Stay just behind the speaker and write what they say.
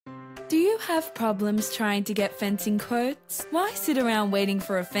Do you have problems trying to get fencing quotes? Why sit around waiting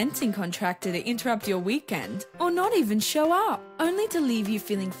for a fencing contractor to interrupt your weekend or not even show up, only to leave you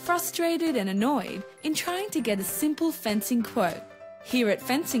feeling frustrated and annoyed in trying to get a simple fencing quote? Here at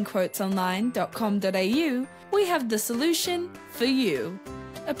fencingquotesonline.com.au, we have the solution for you.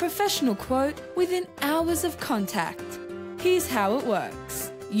 A professional quote within hours of contact. Here's how it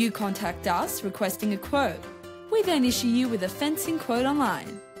works. You contact us requesting a quote. We then issue you with a fencing quote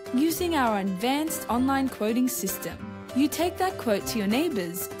online. Using our advanced online quoting system, you take that quote to your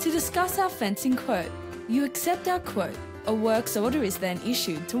neighbours to discuss our fencing quote. You accept our quote. A works order is then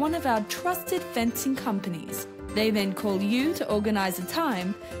issued to one of our trusted fencing companies. They then call you to organise a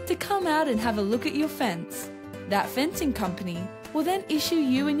time to come out and have a look at your fence. That fencing company will then issue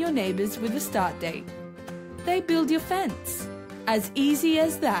you and your neighbours with a start date. They build your fence. As easy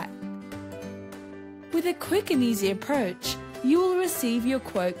as that. With a quick and easy approach, you will receive your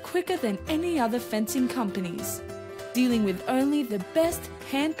quote quicker than any other fencing companies, dealing with only the best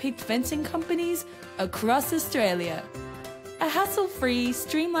hand-picked fencing companies across Australia. A hassle-free,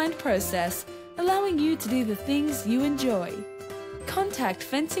 streamlined process allowing you to do the things you enjoy. Contact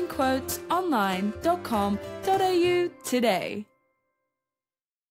fencingquotesonline.com.au today.